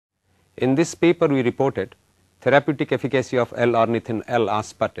In this paper we reported therapeutic efficacy of L-Ornithine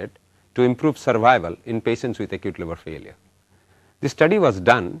L-Aspartate to improve survival in patients with acute liver failure. The study was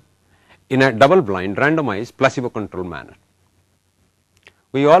done in a double blind randomized placebo controlled manner.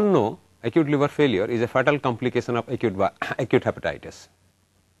 We all know acute liver failure is a fatal complication of acute hepatitis.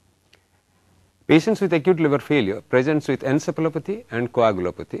 Patients with acute liver failure presents with encephalopathy and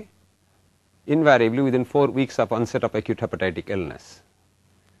coagulopathy invariably within 4 weeks of onset of acute hepatic illness.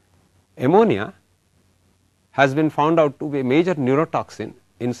 Ammonia has been found out to be a major neurotoxin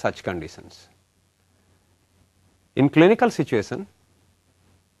in such conditions. In clinical situation,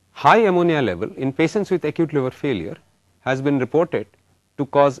 high ammonia level in patients with acute liver failure has been reported to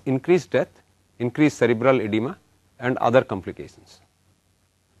cause increased death, increased cerebral edema and other complications.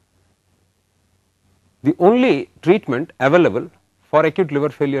 The only treatment available for acute liver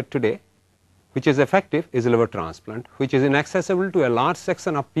failure today which is effective is liver transplant, which is inaccessible to a large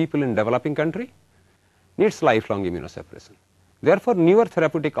section of people in developing country, needs lifelong immunosuppression. Therefore, newer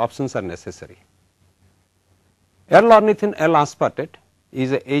therapeutic options are necessary. L-Ornithine L-Aspartate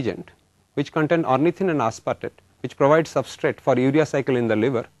is an agent which contains ornithine and aspartate, which provides substrate for urea cycle in the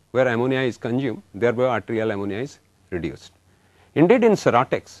liver where ammonia is consumed, thereby arterial ammonia is reduced. Indeed, in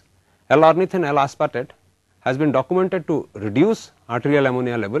serotics, L-Ornithine L-Aspartate has been documented to reduce arterial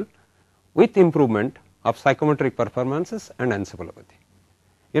ammonia level with improvement of psychometric performances and encephalopathy.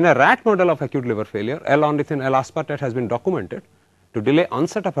 In a rat model of acute liver failure, L-Ornithine L-Aspartate has been documented to delay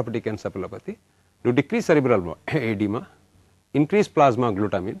onset of hepatic encephalopathy, to decrease cerebral edema, increase plasma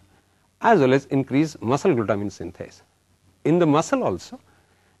glutamine as well as increase muscle glutamine synthase. In the muscle also,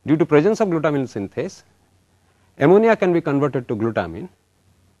 due to presence of glutamine synthase, ammonia can be converted to glutamine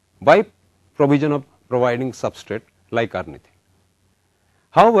by provision of providing substrate like ornithine.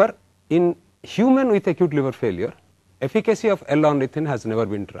 However, in human with acute liver failure, efficacy of L-Ornithine has never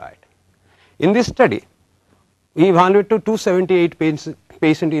been tried. In this study, we evaluated 278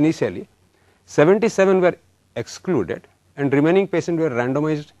 patients initially, 77 were excluded and remaining patients were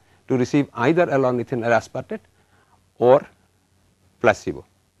randomized to receive either L-Ornithine L-Aspartate or placebo.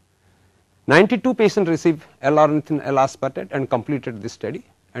 92 patients received L-Ornithine L-Aspartate and completed this study,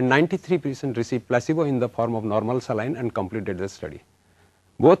 and 93 patients received placebo in the form of normal saline and completed the study.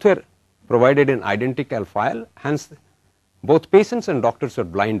 Both were provided in identical file, hence both patients and doctors were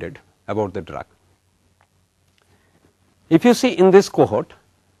blinded about the drug. If you see in this cohort,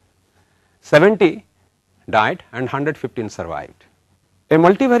 70 died and 115 survived. A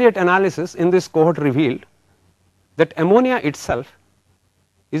multivariate analysis in this cohort revealed that ammonia itself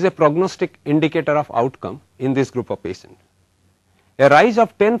is a prognostic indicator of outcome in this group of patients. A rise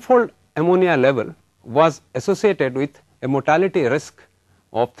of 10-fold ammonia level was associated with a mortality risk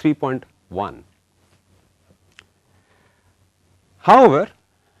of 3.1. However,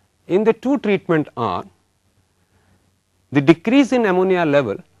 in the two treatment arm, the decrease in ammonia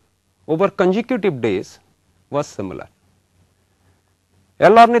level over consecutive days was similar.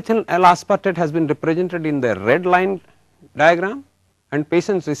 L-Ornithine L-Aspartate has been represented in the red line diagram and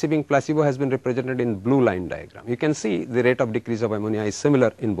patients receiving placebo has been represented in blue line diagram. You can see the rate of decrease of ammonia is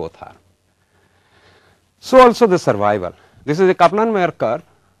similar in both arms. So also the survival. This is a Kaplan-Meier curve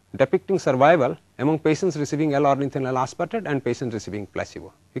depicting survival among patients receiving L-Ornithine L-Aspartate and patients receiving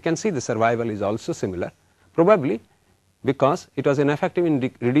placebo. You can see the survival is also similar, probably because it was ineffective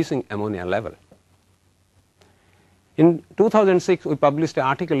in reducing ammonia level. In 2006, we published an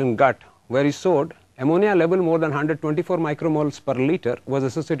article in Gut where we showed ammonia level more than 124 micromoles per liter was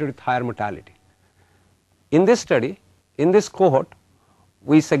associated with higher mortality. In this study, in this cohort,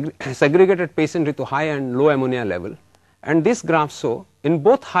 we segregated patients into high and low ammonia level, and this graph show in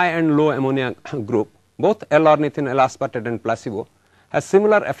both high and low ammonia group, both L-Ornithine L-Aspartate and placebo has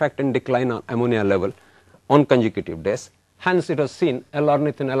similar effect in decline on ammonia level on consecutive days. Hence, it was seen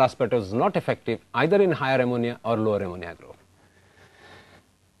L-Ornithine L-Aspartate was not effective either in higher ammonia or lower ammonia group.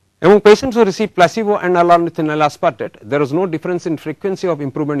 Among patients who received placebo and L-Ornithine L-Aspartate, there was no difference in frequency of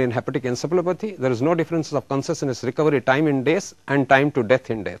improvement in hepatic encephalopathy. There is no difference of consciousness recovery time in days and time to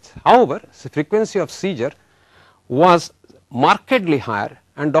death in days. However, the frequency of seizure was markedly higher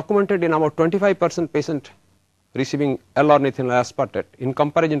and documented in about 25% patient receiving L-Ornithine L-Aspartate in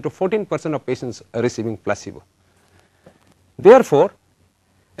comparison to 14% of patients receiving placebo. Therefore,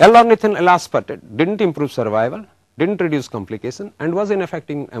 L-Ornithine L-Aspartate did not improve survival, did not reduce complication and was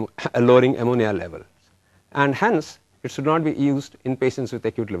ineffective in lowering ammonia levels, and hence it should not be used in patients with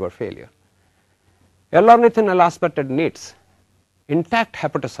acute liver failure. L-Ornithine L-Aspartate needs intact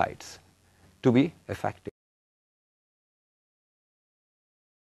hepatocytes to be effective.